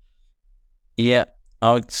mind. Yeah,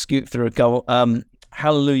 I'll scoot through a couple.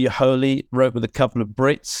 Hallelujah Holy, wrote with a couple of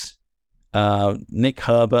Brits, Nick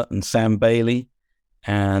Herbert and Sam Bailey.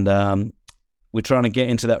 And we're trying to get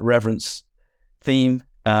into that reverence theme.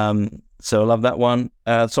 So I love that one.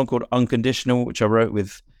 A song called Unconditional, which I wrote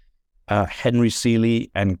with Henry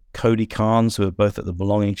Seeley and Cody Carnes, who are both at the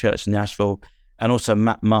Belonging Church in Nashville, and also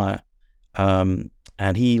Matt Meyer. And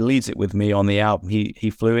he leads it with me on the album. He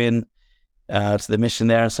flew in to the mission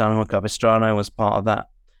there in San Juan Capistrano, was part of that.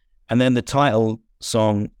 And then the title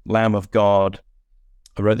song, Lamb of God,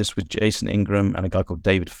 I wrote this with Jason Ingram and a guy called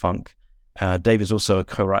David Funk. Dave is also a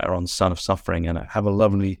co-writer on Son of Suffering, and I have a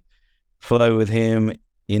lovely flow with him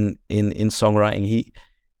in songwriting.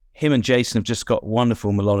 Him and Jason have just got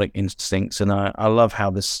wonderful melodic instincts, and I love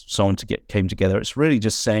how this song came together. It's really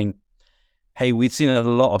just saying, hey, we've seen a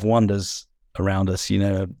lot of around us, you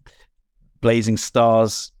know, blazing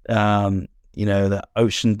stars, you know, the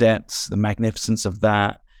ocean depths, the magnificence of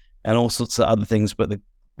that, and all sorts of other things. But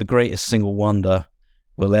the greatest single wonder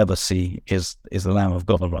we'll ever see is the Lamb of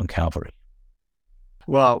God on Calvary.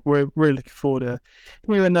 Well, we're really looking forward to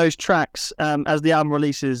hearing those tracks as the album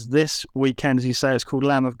releases this weekend. As you say, it's called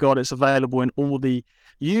Lamb of God. It's available in all the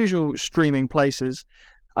usual streaming places.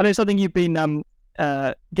 I know something you've been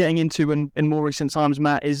getting into in more recent times,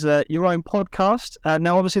 Matt, is your own podcast.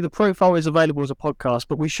 Now, obviously, the profile is available as a podcast,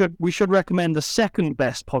 but we should recommend the second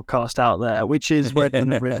best podcast out there, which is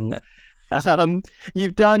Redman.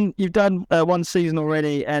 You've done one season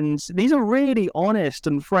already, and these are really honest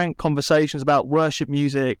and frank conversations about worship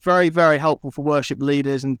music. Very, very helpful for worship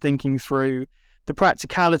leaders and thinking through the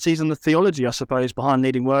practicalities and the theology, I suppose, behind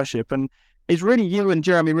leading worship. And it's really you and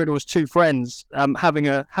Jeremy Riddle as two friends having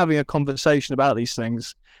a conversation about these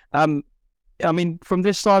things. I mean, from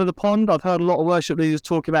this side of the pond, I've heard a lot of worship leaders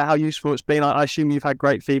talk about how useful it's been. I assume you've had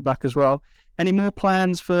great feedback as well. Any more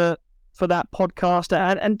plans for that podcast?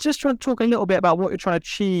 And just trying to talk a little bit about what you're trying to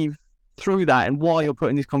achieve through that and why you're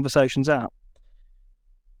putting these conversations out.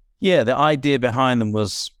 Yeah, the idea behind them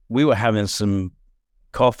was we were having some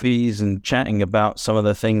coffees and chatting about some of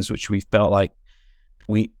the things which we felt like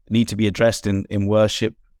we need to be addressed in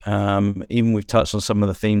worship. Even we've touched on some of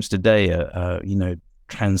the themes today,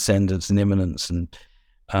 transcendence and immanence, and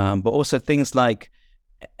but also things like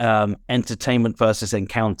entertainment versus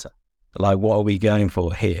encounter. Like, what are we going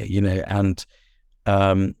for here? And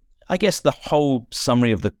I guess the whole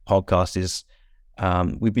summary of the podcast is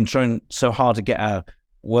we've been trying so hard to get our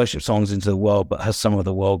worship songs into the world, but has some of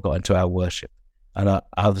the world got into our worship? And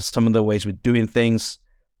are some of the ways we're doing things,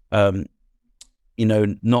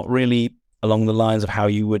 not really along the lines of how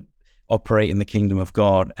you would operate in the kingdom of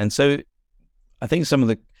God? And so I think some of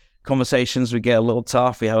the conversations, we get a little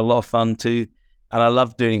tough, we have a lot of fun too. And I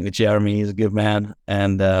love doing it with Jeremy. He's a good man.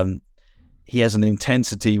 And he has an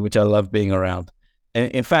intensity which I love being around.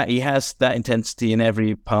 In fact, he has that intensity in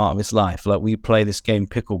every part of his life. Like, we play this game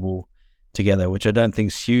pickleball together, which I don't think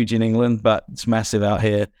is huge in England, but it's massive out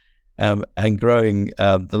here. And growing,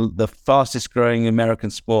 the fastest growing American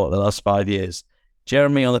sport the last 5 years.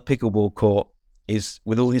 Jeremy on the pickleball court is,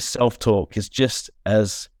 with all his self-talk, is just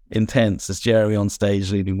as intense as Jeremy on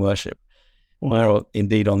stage leading worship, or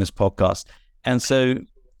indeed on this podcast. And so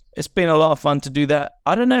it's been a lot of fun to do that.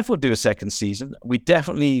 I don't know if we'll do a second season. We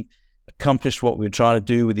definitely accomplished what we were trying to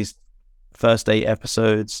do with these first 8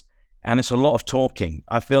 episodes, and it's a lot of talking.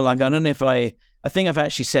 I feel like, I don't know if I think I've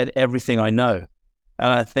actually said everything I know. And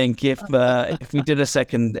I think if we did a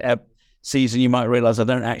second season, you might realize I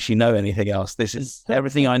don't actually know anything else. This is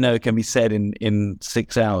everything I know can be said in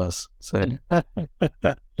 6 hours. So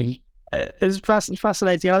it's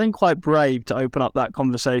fascinating. I think quite brave to open up that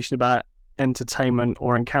conversation about entertainment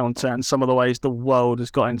or encounter and some of the ways the world has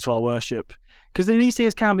got into our worship, because these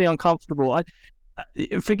things can be uncomfortable.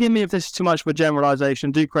 Forgive me if this is too much of a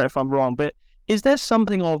generalization, do correct if I'm wrong, but is there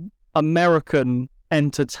something of American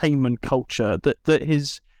entertainment culture that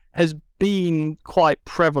has been quite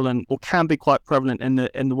prevalent, or can be quite prevalent in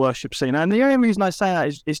the worship scene? And the only reason I say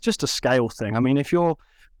that is just a scale thing. I mean, if you're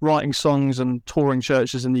writing songs and touring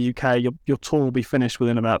churches in the UK, your tour will be finished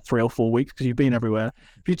within about 3 or 4 weeks because you've been everywhere.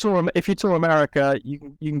 If you tour America, you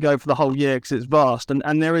can go for the whole year because it's vast.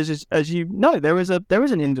 And there is, as you know, there is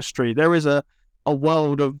an industry, there is a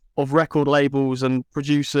world of record labels and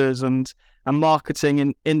producers and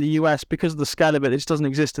marketing in the US. Because of the scale of it, this doesn't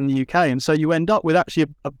exist in the UK. And so you end up with actually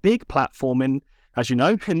a big platform in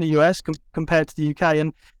the US compared to the UK.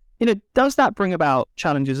 And does that bring about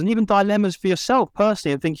challenges and even dilemmas for yourself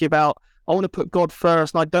personally, and thinking about, I want to put God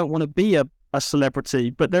first and I don't want to be a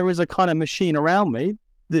celebrity, but there is a kind of machine around me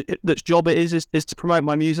that's job it is to promote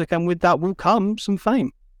my music, and with that will come some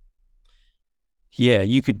fame? Yeah,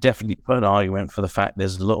 you could definitely put an argument for the fact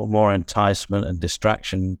there's a little more enticement and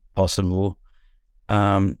distraction possible.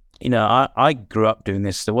 I grew up doing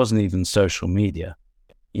this. There wasn't even social media,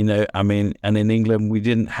 and in England, we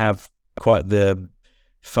didn't have quite the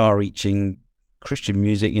far-reaching Christian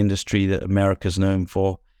music industry that America's known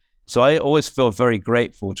for. So I always feel very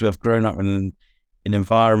grateful to have grown up in an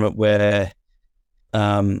environment where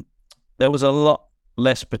there was a lot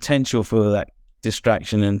less potential for that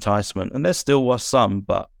distraction and enticement. And there still was some,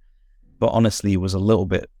 but honestly, it was a little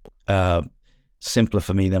bit simpler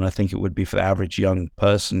for me than I think it would be for the average young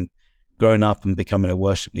person growing up and becoming a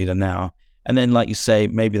worship leader now. And then, like you say,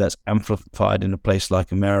 maybe that's amplified in a place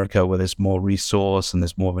like America where there's more resource and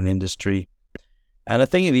there's more of an industry. And I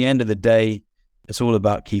think at the end of the day, it's all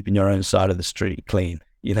about keeping your own side of the street clean.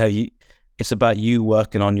 It's about you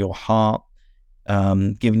working on your heart,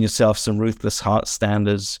 giving yourself some ruthless heart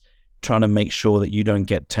standards, trying to make sure that you don't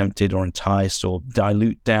get tempted or enticed or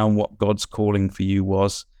dilute down what God's calling for you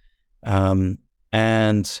was. And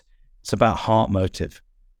it's about heart motive.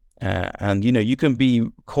 And you can be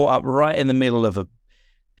caught up right in the middle of a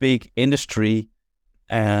big industry,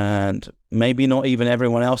 and maybe not even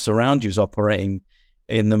everyone else around you is operating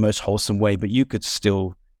in the most wholesome way, but you could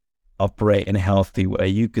still operate in a healthy way.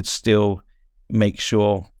 You could still make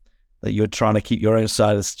sure that you're trying to keep your own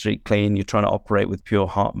side of the street clean. You're trying to operate with pure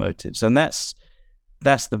heart motives. And that's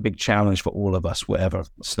the big challenge for all of us, whatever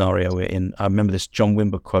scenario we're in. I remember this John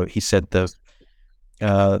Wimber quote. He said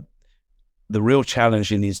the real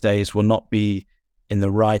challenge in these days will not be in the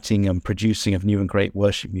writing and producing of new and great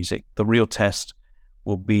worship music. The real test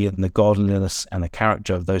will be in the godliness and the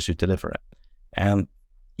character of those who deliver it. And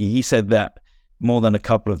he said that more than a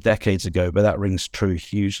couple of decades ago, but that rings true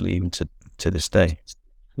hugely even to this day.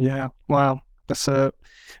 Yeah, wow. That's a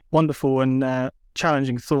wonderful and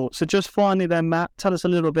challenging thought. So just finally then, Matt, tell us a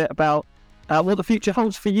little bit about what the future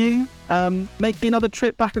holds for you. Making another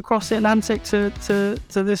trip back across the Atlantic to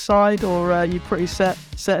this side, or are you pretty set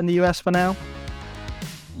in the US for now?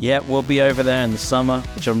 Yeah, we'll be over there in the summer,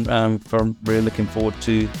 which I'm really looking forward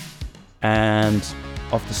to. And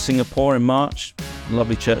off to Singapore in March. A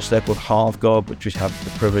lovely church there called Heart of God, which we have the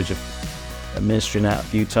privilege of ministering at a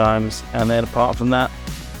few times. And then apart from that,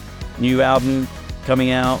 new album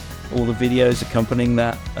coming out, all the videos accompanying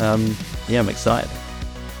that. I'm excited.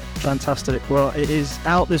 Fantastic. Well, it is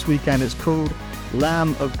out this weekend. It's called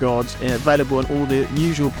Lamb of God, available in all the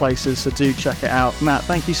usual places, so do check it out. Matt,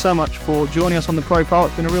 thank you so much for joining us on The Profile.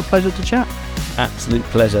 It's been a real pleasure to chat. Absolute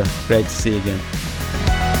pleasure. Great to see you again.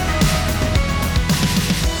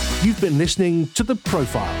 You've been listening to The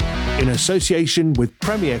Profile in association with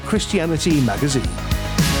Premier Christianity Magazine.